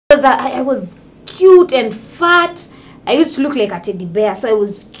I was cute and fat. I used to look like a teddy bear, so I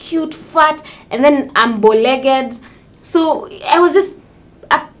was cute, fat, and then I'm bow-legged. So I was just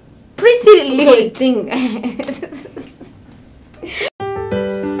a pretty little thing.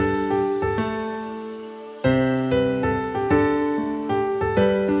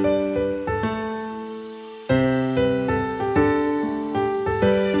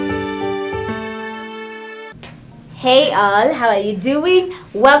 Hey all, how are you doing?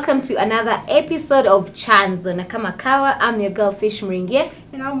 Welcome to another episode of Chanzo. Na kama kawa, I'm your girl Phish Moureen.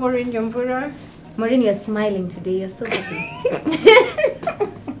 And I'm Moureen Jambura. Moureen, you're smiling today. You're so happy.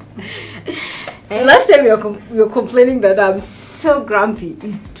 Last time you're complaining that I'm so grumpy.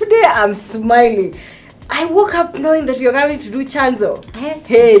 Today I'm smiling. I woke up knowing that we are going to do Chanzo.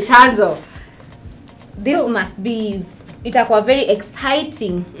 Hey, Chanzo. This must be itakuwa very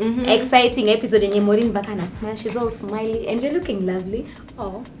exciting exciting episode yenye Moureen baka na smile. She's all smiley and you're looking lovely.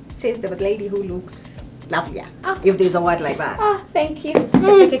 Oh, says the lady who looks lovelier. Oh. If there's a word like that. Oh, thank you.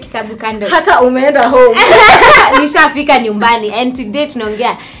 Chacheke kitabu kando. Hata umeenda home. Nishafika nyumbani and today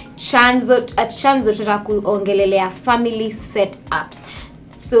tunaongea Chanzo tutakuongelelea family setups.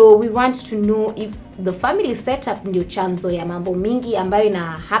 So we want to know if the family setup ndio chanzo ya mambo mingi ambayo ina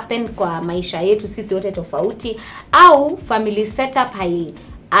happen kwa maisha yetu sisi wote tofauti, au family setup hai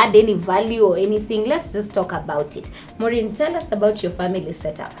add any value or anything. Let's just talk about it. Moureen, tell us about your family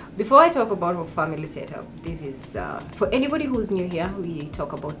setup. Before I talk about our family setup, this is for anybody who's new here, we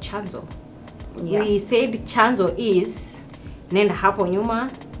talk about Chanzo. Yeah. We said Chanzo is nenda hapo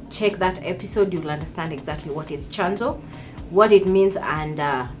nyuma, check that episode, you'll understand exactly what is Chanzo, what it means, and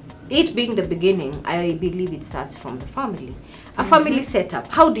it being the beginning, I believe it starts from the family. A family setup.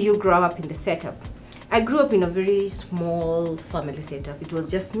 How do you grow up in the setup? I grew up in a very small family setup. It was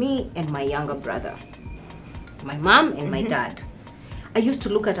just me and my younger brother, my mom and my dad. I used to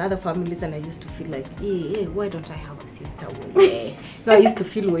look at other families and I used to feel like, why don't I have a sister? No, I used to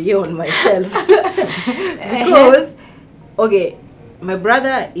feel way on myself. Because, okay, my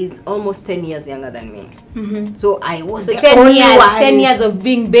brother is almost 10 years younger than me. So I was so the 10 years of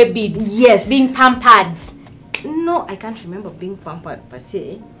being babied. Yes. Being pampered. No, I can't remember being pampered per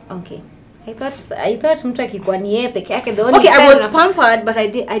se. Okay. I thought mtu akikuwa ni yeye peke yake the only. Okay, I was pampered, but I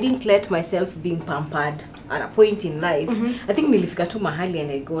didn't let myself being pampered at a point in life. I think nilifika tu mahali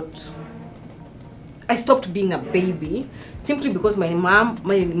and I stopped being a baby simply because my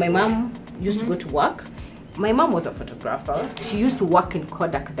mom used to go to work. My mom was a photographer. She used to work in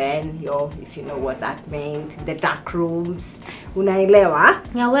Kodak then, if you know what that meant. The dark rooms. Unaelewa?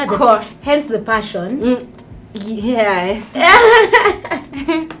 Yeah, hence the passion. Yes.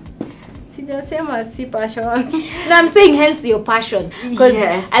 Sijasema si passion. No, I'm saying hence your passion. Because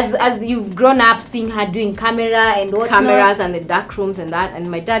yes. as you've grown up seeing her doing camera and whatnot. Cameras and the dark rooms and that. And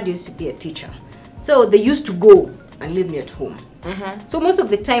my dad used to be a teacher. So they used to go and leave me at home. So most of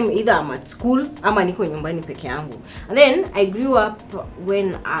the time either I'm at school ama niko nyumbani peke yangu. And then I grew up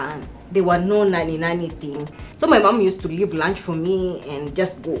when there were no nanny thing. So my mom used to leave lunch for me and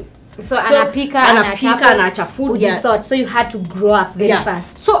just go. So anapika anaacha food. Yeah. So you had to grow up very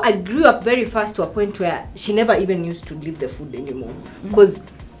fast. So I grew up very fast to a point where she never even used to leave the food anymore. Because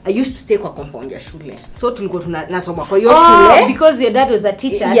I used to stay kwa compound ya shule. So tulikuwa tunasoma kwa hiyo shule. Because your dad was a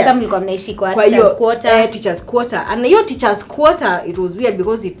teacher. Yes. Some mlikuwa mnaishi kwa teacher's quarter. Teacher's quarter. And your teacher's quarter, it was weird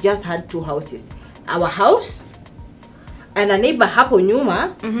because it just had two houses. Our house and a neighbor hapo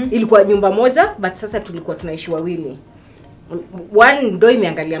nyuma. Ilikuwa nyumba moja, but sasa tulikuwa tunaishi wawili. One ndo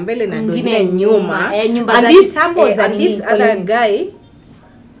imeangalia mbele na ndo ile nyuma. And this other guy,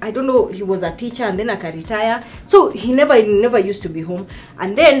 I don't know, he was a teacher and then retire. So he never used to be home.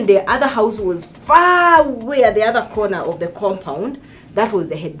 And then the other house was far away at the other corner of the compound. That was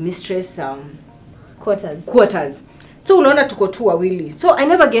the headmistress quarters. So unaona tuko tu wawili. So I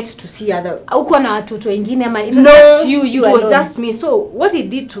never get to see other. Haukuwa na watoto wengine ama it was just you it was just me. So what it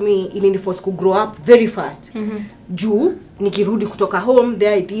did to me, iliniforce to grow up very fast. Juu nikirudi kutoka home,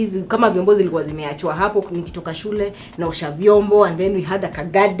 there it is, kama vyombo zilikuwa zimeachwa hapo nikitoka shule naosha vyombo, and then we had a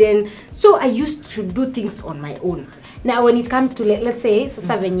garden. So I used to do things on my own. Now when it comes to let's say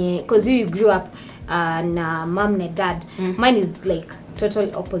sasa venye, because you grew up na mom na dad, mine is like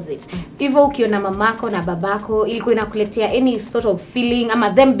total opposite. Hivyo ukiona mamako na babako ilikuwa inakuletea any sort of feeling ama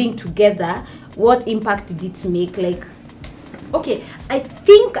them being together, what impact did it make? Like, okay, I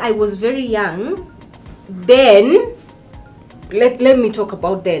think I was very young then. Let me talk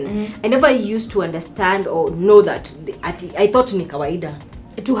about then. I never used to understand or know that I thought ni kawaida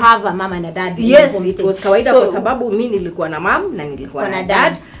to have a mom and a dad. Yes, it was kawaida kwa sababu mimi nilikuwa na mom na nilikuwa na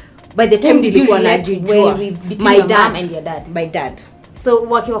dad. By the time nilikuwa najijua my dad and your dad. My dad. So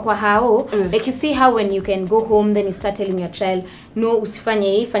wakiwa kwa hao, like you see how when you can go home then you start telling your child, no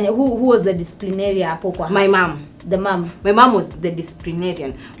usifanye hii, fanya. Who was the disciplinarian hapo kwa? My mom. The mom. My mom was the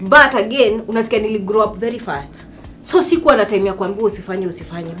disciplinarian. But again, unasikia nili grow up very fast. So sikuwa na time ya kuambia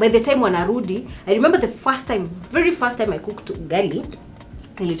usifanye. By the time wanarudi, I remember the very first time I cooked ugali,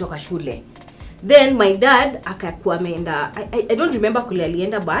 nilitoka shule. Then my dad akakuwa ameenda, I don't remember kule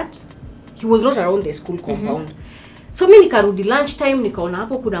alienda, but he was not around the school compound. So mimi nikarudi lunchtime, nikaona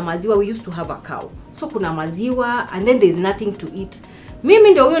hapo kuna maziwa. We used to have a cow. So kuna maziwa and then there's nothing to eat.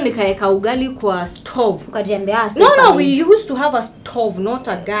 Mimi ndio huyo nikaeka ugali kwa stove. Ukajiambia No, we used to have a stove, not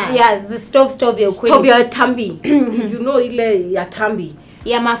a gas. Yeah, the stove ya ukweli. Stove ya tambi. If you know ile ya tambi.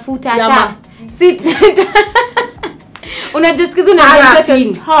 Ya mafuta hata. Unajisikiza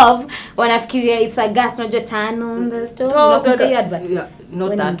Paraffin. stove, wanafikiria it's a gas, unajua turn on the stove. Yeah,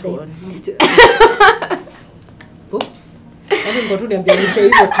 not that one. Oops. Hebu ngoja niambie hivyo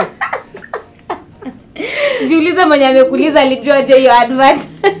tu. Jiulize mwenye amekuuliza alijua je hiyo advert.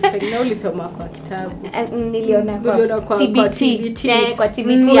 Pengine ulisoma kwa kitabu. Niliona kwa TBT. Kwa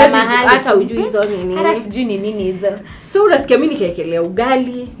TBT ya mahali. Hata hujui hizo nini. Hata sijui ni nini hizo. So unasikia mimi nikaekelea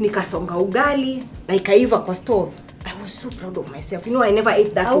ugali, nikasonga ugali na ikaiva kwa stove. I was so proud of myself. You know, I never ate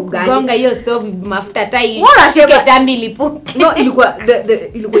that ugali. Gonga hiyo stove mafuta tai. Shike tambi lipo. No, ilikuwa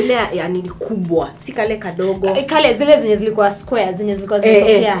ilikuwa ile yani kubwa. Si kale kadogo. Kale zile zenye zilikuwa square, zenye zilikuwa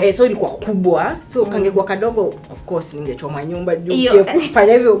zinatokea. So ilikuwa kubwa. So kangekuwa kadogo, of course ningechoma nyumba juu.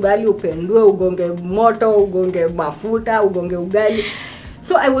 Fanya hivyo ugali upendue, ugonge moto, ugonge mafuta, ugonge ugali.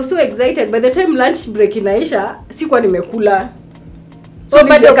 So I was so excited. By the time lunch break inaisha, sikuwa nimekula. So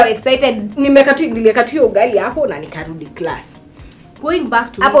bado excited. Nilikatia ugali hapo na nikarudi class. Going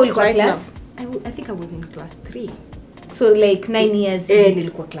back to hapo ulikuwa class? I think I was in class 3. So like 9 years.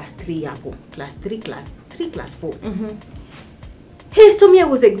 Nilikuwa class 3 hapo. Class 4. Hey, so me I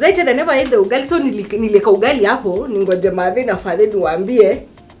was excited. I never ate the ugali. So nilika ugali hapo, ningoje madhi na father niwaambie,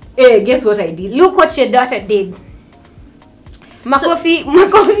 guess what I did? Look what your daughter did. Makofi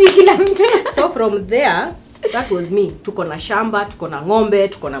kila mtu. So from there, that was me. Tuko na shamba, tuko na ng'ombe,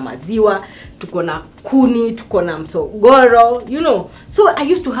 tuko na maziwa, tuko na kuni, tuko na msogoro, you know. So I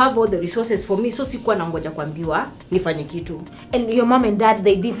used to have all the resources for me. So sikuwa nangoja kuambiwa nifanye kitu. And your mom and dad,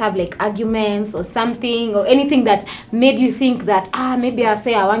 they didn't have like arguments or something or anything that made you think that maybe I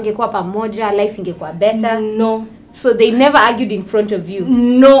say wangekuwa pamoja, life ingekuwa better? No. So they never argued in front of you?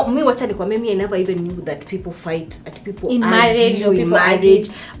 No. Me wacha nikwambia, I never even knew that people fight, that people in argue, marriage or in people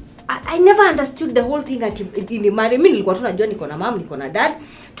marriage. I never understood the whole thing in the marriage. Mimi nilikuwa tu najua niko na mom, niko na dad,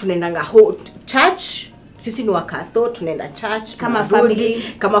 tunaendanga church. Sisi ni wakatho, tunaenda church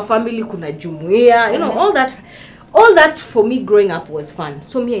kama family, kuna jumuiya, you know, all that for me growing up was fun.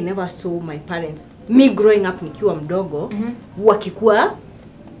 So me I never saw my parents, me growing up nikiwa mdogo, wakikuwa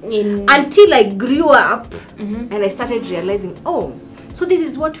until I grew up and I started realizing, so this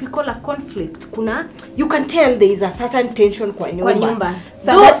is what we call a conflict. You can tell there is a certain tension kwa nyumba.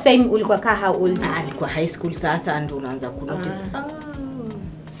 So that time ulikuwa how old? Nilikuwa high school sasa ndio unaanza kunotice.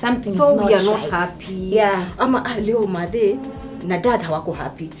 Something is so not we are right. not happy. Yeah. Ama leo madhe na dad hawako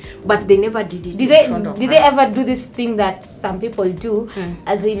happy, but they never did it in front of us. Did they ever do this thing that some people do,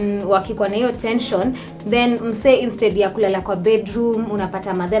 as in wakikuwa na hiyo tension, then mse instead ya kulala kwa bedroom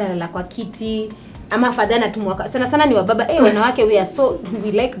unapata madhara analala kwa kiti, ama father anatumwa sana ni wababa, wanawake we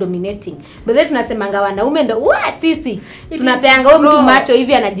like dominating, but then tunasemanga wanaume ndo sisi tunapeanga huyo mtu macho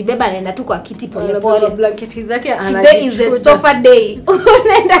hivi anajibeba anaenda tu kwa kiti pole blanket zake today is a sofa day.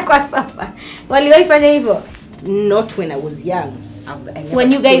 Unaenda kwa sofa. Waliwahi fanya hivyo? Not when I was young.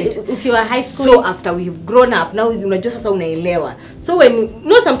 When you guys ukiwa high school. So after we've grown up now, unajua sasa unaelewa. So when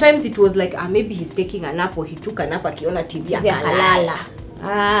sometimes it was like maybe he's taking a nap or he took a nap akiona TV akalala.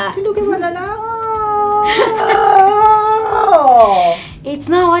 It's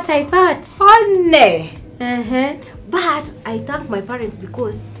not what I thought. Funny. But I thank my parents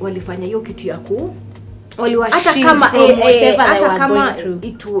because walifanya hiyo kitu ya hata kama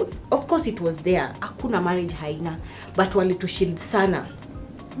of course it was there, hakuna marriage haina, but walitushield sana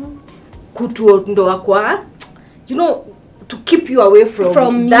kutuondoa kwa, you know, to keep you away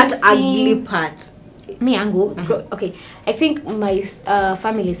from that ugly part. Me angu okay, I think my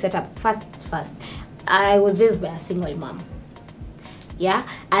family setup first I was raised by a single mom, yeah,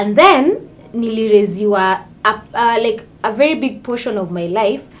 and then nilireziwa like a very big portion of my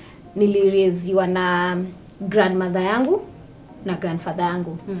life nilireziwa na grandmother yangu na grandfather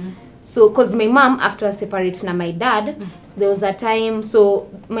yangu. So cause my mom after separate na my dad, there was a time, so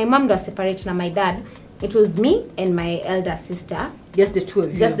my mom was separate na my dad, it was me and my elder sister Just the two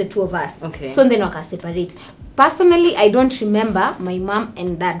of you? Just the two of us. Okay. So then waka separate. Personally, I don't remember my mom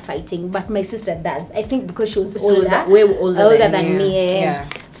and dad fighting, but my sister does. I think because she was older. Way older than me. Yeah.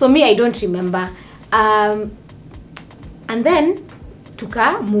 So me, I don't remember. And then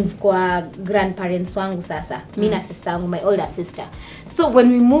tuka move kwa grandparents wangu sasa. Me na sister wangu, my older sister. So when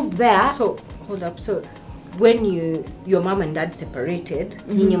we moved there. So hold up. So when your mom and dad separated,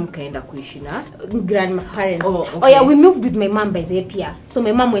 ninyi mkaenda kuishi na grandparents. Oh, okay. Oh yeah, we moved with my mom by the year. So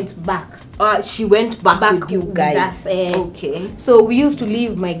my mom went back. She went back with you guys. With us, okay. So we used to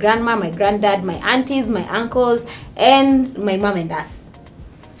live my grandma, my granddad, my aunties, my uncles, and my mom and us.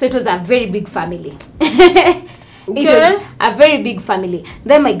 So it was a very big family. Okay. It was a very big family.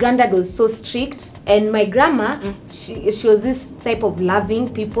 Then my granddad was so strict, and my grandma, she was this type of loving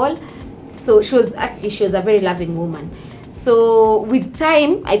people. So she was a very loving woman. So with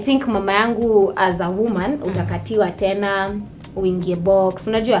time, I think mama yangu as a woman utakatiwa tena uingie box,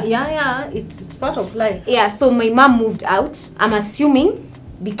 unajua? Yeah, it's part of life. Yeah, so my mom moved out. I'm assuming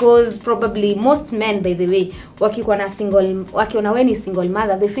because probably most men, by the way, wakiona when is single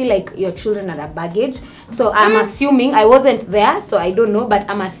mother, they feel like your children are a baggage. So I'm assuming, I wasn't there, so I don't know, but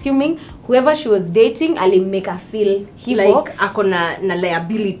I'm assuming whoever she was dating, make her feel like akona na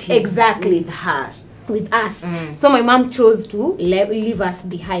liabilities. Exactly. With her. With us. So my mom chose to leave us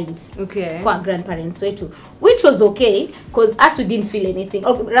behind. Okay. Kwa grandparents wetu, which was okay because us we didn't feel anything.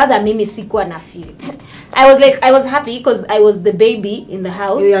 Or rather mimi sikuwa na feel it. I was happy because I was the baby in the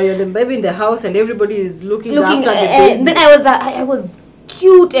house. Yeah, you're the baby in the house and everybody is looking after the baby. Then I was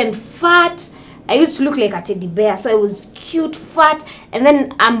cute and fat. I used to look like a teddy bear, so I was cute, fat, and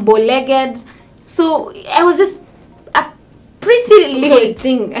then I'm bow-legged. So I was just a pretty little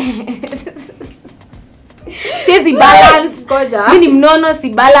thing. Siezi balance. Mini mnono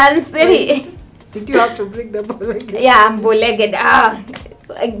si balance. Did you have to bring the bow-legged? Yeah, I'm bow-legged.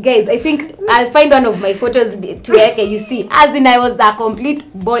 Guys, I think I'll find one of my photos to you see. As in I was a complete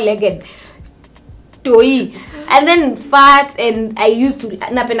bow-legged toy. And then fat, and I used to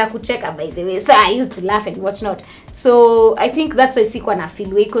napenda kucheka, by the way. So I used to laugh and watch not. So I think that's why sikuwa na feel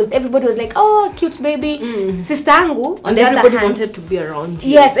way, because everybody was like, oh, cute baby. Sister angu, and everybody wanted to be around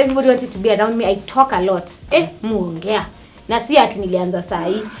you. Yes, everybody wanted to be around me. I talk a lot. Muongea. Na si ati nilianza saa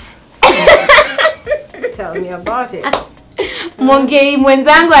hii. Tell me about it. Mwongei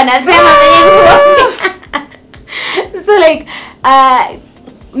mwenzangu anasema so like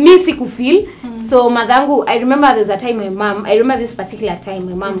me sikufeel. So madhangu, I remember there's a time I remember this particular time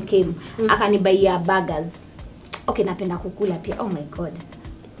my mom came akanibaia burgers. Okay, napenda kukula pia. Oh my god.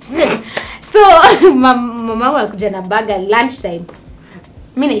 So mama alikuja na burger lunchtime.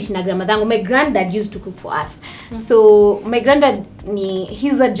 Mimi naishi na grandmother. My granddad used to cook for us. So my granddad,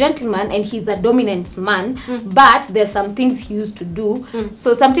 he's a gentleman and he's a dominant man, but there's some things he used to do.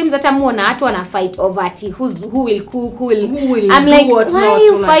 So sometimes hata muona watu wana fight over who will cook, who will I'm like, why are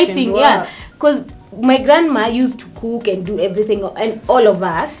you fighting? Yeah, because my grandma used to cook and do everything, and all of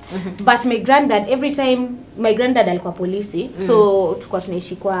us. But my granddad, every time, my granddad alikuwa polisi, so tulikuwa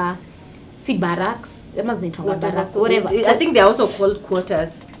tunaishi kwa si barracks, barracks, whatever. I think they're also called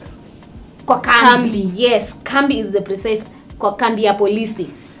quarters. Kwa kambi. Yes, kambi is the precise kwa kambi ya polisi.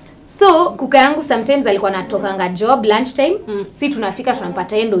 So kuka yangu sometimes alikuwa natokanga job lunchtime. Si tunafika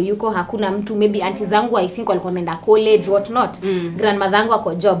tunampata yendo yuko, hakuna mtu, maybe auntie zangu I think walikuwa wameenda college what not. Grandmother yangu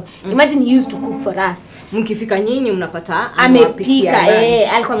ako job. Imagine he used to cook for us. Mkifika nyinyi mnapata amepika.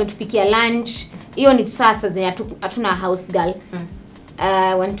 Alikuwa ametupikia lunch. Hiyo ni sasa zenye hatuna house girl.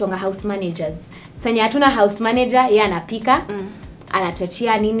 Wanatonga house managers. Sanya hatuna house manager, yeye anapika.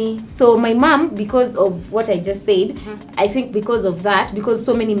 Anatuachia nini. So my mom, because of what I just said, I think because of that, because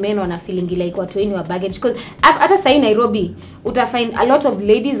so many men wana feeling like watu wenu wa baggage, because hata sahi Nairobi uta find a lot of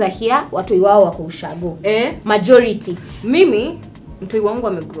ladies are here, watu wao wako ushago. Majority. Mimi mtoi wangu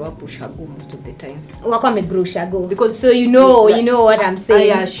amegrow up ushago most of the time. Wako amegrow ushago, because so you know what I'm saying.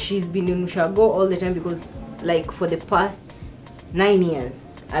 Yeah, she's been in ushago all the time, because like for the past 9 years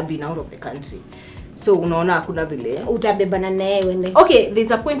I've been out of the country. So unaona hakuna vile utabebana naye wende. Okay,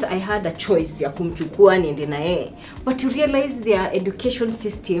 there's a point I had a choice ya kumchukua niende na yeye, but you realize their education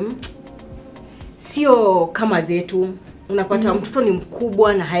system sio kama zetu. Unapata mtoto ni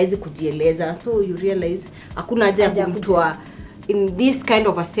mkubwa na haezi kujieleza, so you realize hakuna haja ya kumtoa in this kind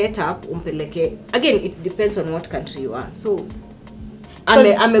of a setup umpeleke. Again, it depends on what country you are. So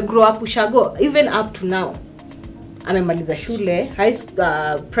ame grow up ushago even up to now. Amemaliza shule,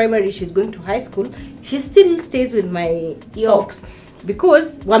 primary, she's going to high school. She still stays with my folks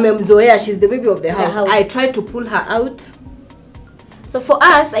because wamemzoea, she's the baby of the house. I tried to pull her out. So for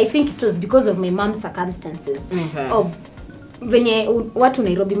us, I think it was because of my mom's circumstances of venye watu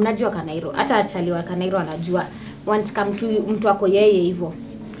Nairobi mnajua Kanairo, hata achali wa Kanairo anajua want come to mtu wako yeye hivyo.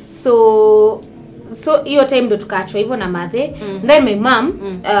 So hiyo time ndo tukaachwa hivyo na mathe. Then my mom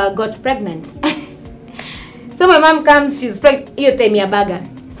got pregnant. So my mom comes, she's pregnant hiyo time ya burger.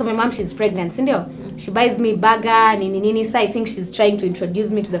 So my mom, she's pregnant, ndio? She buys me burger nini. So I think she's trying to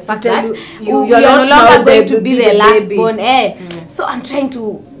introduce me to the fact that you are no longer going to be the last born. So I'm trying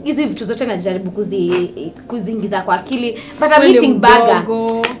to hizi vitu zote najaribu kuzingiza kwa akili, but I'm eating burger.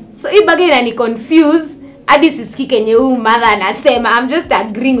 So hii burger inani confuse hadi sisikii kenye huyu mother anasema. I'm just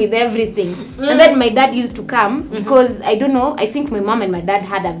agreeing with everything. And then my dad used to come because I don't know, I think my mom and my dad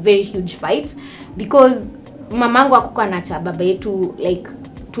had a very huge fight because mamangu hakukuwa anacha baba yetu like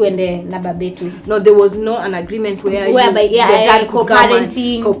tuende na babetu. No, there was no an agreement whereby your dad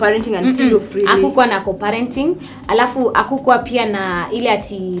co-parenting and see you freely. Hakukuwa na co-parenting, alafu hakukuwa pia na ile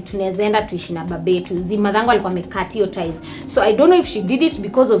ati tunawezaenda tuishi na babetu. Zimadhangu alikuwa amecut hiyo ties. So I don't know if she did it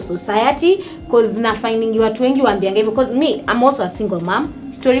because of society, because na finding watu wengi waambianga hivyo, because me I'm also a single mom,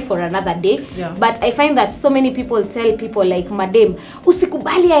 story for another day. But I find that so many people tell people like madam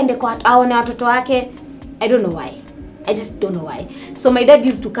usikubali aende kwa aone watoto wake. I don't know why. I just don't know why. So my dad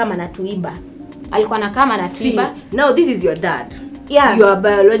used to come and atuiba. Alikuwa anakama na tuiba. Now this is your dad. Yeah. Your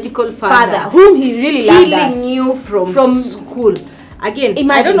biological father whom he really loved us. Stealing you from school. Again,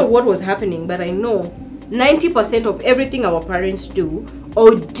 imagine. I don't know what was happening, but I know 90% of everything our parents do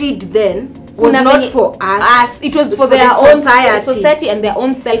or did then was not for us. It was for their own society and their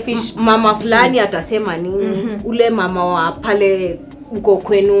own selfish. Mama fulani atasema nini? Ule mama wa pale uko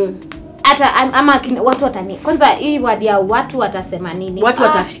kwenu. Hata ama watu watani kwanza hii word ya watu watasema nini, watu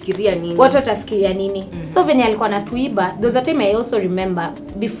watafikiria nini, So venye alikuwa anatuiba, there was a time I also remember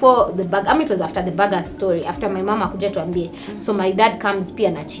before the bag, it was after the burger story, after my mama kuja tuambie. So my dad comes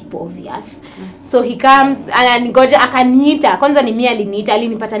pia na cheap obvious. So he comes ananigoja akaniita, kwanza ni mimi aliniita,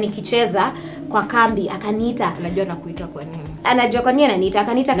 alinipata nikicheza kwa kambi akaniita. Anajua nakuita kwa nini? Anajua kwa nini ananiita,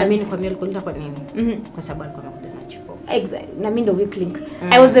 akaniita na mimi nikwambia alikuita kwa nini? Kwa sababu alikuwa anakuja na cheap. Exactly. Na mimi ndo weak link.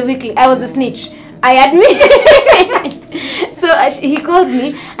 I was the weak link. I was the snitch. I admit. So he calls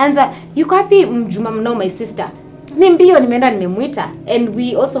me and says, "You happy mjuma mnao my sister?" Mimi mbio nimeenda nimemuita, and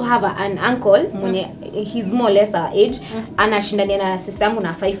we also have an uncle mwenye he's more or less our age, anashindania na sister yangu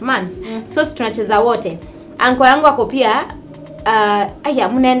na 5 months. So tunacheza wote. Uncle yangu ako pia aya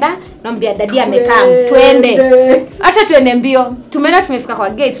mnaenda naambia dadi amekaa twende. Acha tuende mbio. Tumeenda tumefika kwa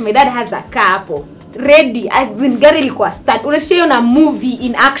gate, my dad has a car hapo. Ready, as in gari ilikuwa start. Unashia na movie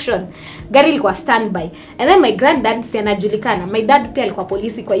in action. Gari ilikuwa standby. And then my granddad si anajulikana. My dad pia alikuwa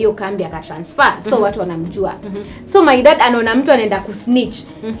polisi kwa hiyo kambi akatransfer. So watu wanamjua. So my dad anaona mtu anaenda kusnitch.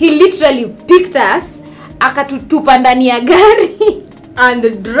 He literally picked us, akatutupa ndani ya gari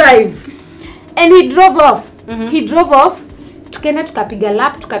and drive. And he drove off. He drove off. Tukaenda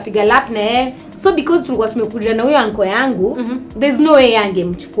tukapiga lap na yeye. So because tulikuwa tumekuja na huyo anko yangu, there's no way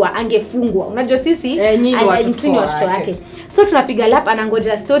angemchukua, angefungwa. Unajua sisi nyinyi watoto wake. So tunapiga lap,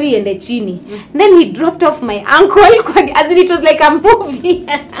 anangoja story iende chini. Then he dropped off my uncle as in it was like a movie.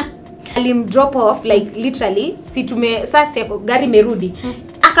 Alim drop off like literally, si sasa gari merudi.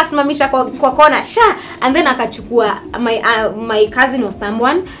 Akasimamisha kwa kona and then akachukua my cousin or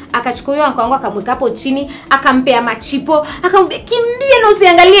someone, akachukua huyo anko wangu akamweka hapo chini, akampea machipo, akamwambia kimbie na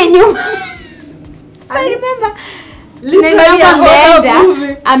usiangalie nyuma. So I remember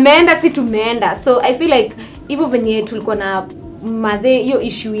ameenda si tumeenda. So I feel like hivyo venye tulikuwa na madhe hiyo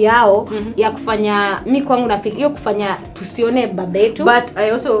issue yao ya kufanya mimi kwangu na feel hiyo kufanya tusione babetu. But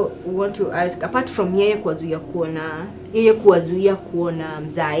I also want to ask, apart from yeye kuwazuia kuona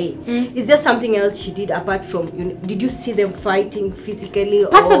mzae, is there something else she did apart from did you see them fighting physically?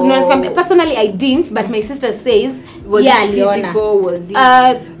 Personally I didn't, but my sister says was it physical, was it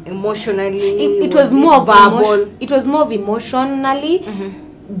emotionally, it was more verbal. It was more emotionally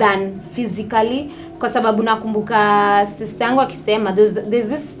than physically, kwa sababu nakumbuka sister yangu akisema there's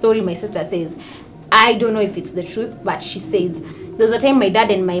this story my sister says, I don't know if it's the truth, but she says there was a time my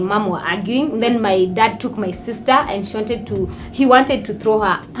dad and my mom were arguing, then my dad took my sister and he wanted to throw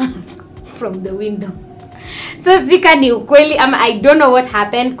her from the window. So sika ni ukweli, I don't know what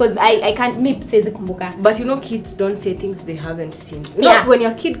happened because I can't siwezi kumbuka. But you know kids don't say things they haven't seen. You know, when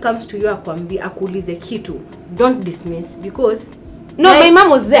your kid comes to you akuulize kitu, don't dismiss, because my mom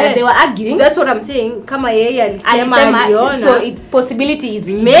was there. They were arguing. That's what I'm saying. Kama yeye alisema aliona. So possibility is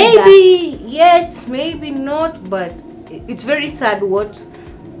maybe yes, maybe not, but it's very sad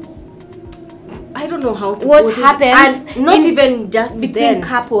I don't know how to what happens, and not even just between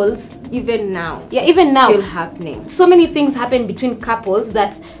couples. Even now. Yeah, even now. Still happening. So many things happen between couples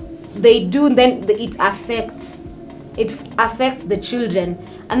that they do, then it affects it affects the children,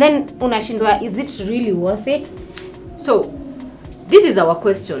 and then unashindwa, is it really worth it? So this is our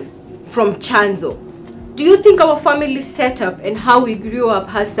question from Chanzo. Do you think our family setup and how we grew up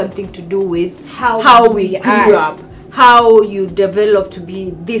has something to do with how we grew up, how you developed to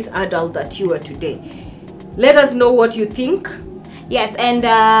be this adult that you are today? Let us know what you think. Yes,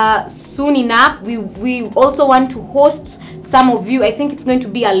 and soon enough we also want to host some of you. I think it's going to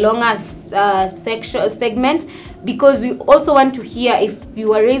be a longer segment, because we also want to hear if you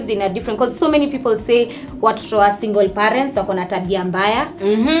were raised in a different, because so many people say watoto wa single parents wako na tabia mbaya.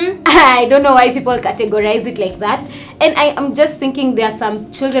 I don't know why people categorize it like that, and I'm just thinking there are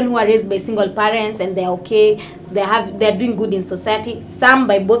some children who are raised by single parents and they're okay, they're doing good in society, some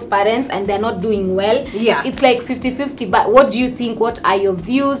by both parents and they're not doing well. Yeah, it's like 50-50. But what do you think? What are your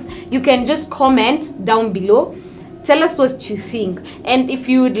views? You can just comment down below, tell us what you think, and if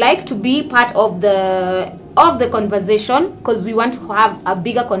you would like to be part of the conversation, because we want to have a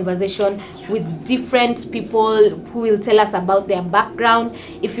bigger conversation with different people who will tell us about their background.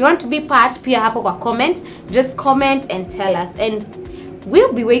 If you want to be part, pia hapo kwa comment, just comment and tell us, and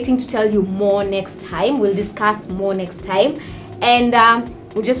we'll be waiting to tell you more next time. We'll discuss more next time, and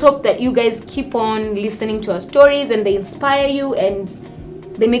we just hope that you guys keep on listening to our stories and they inspire you and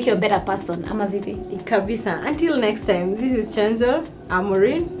they make you a better person. Ama vipi? Kabisa. Until next time, this is Chanzo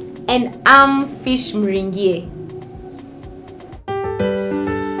Moureen and I'm Phish Mringie.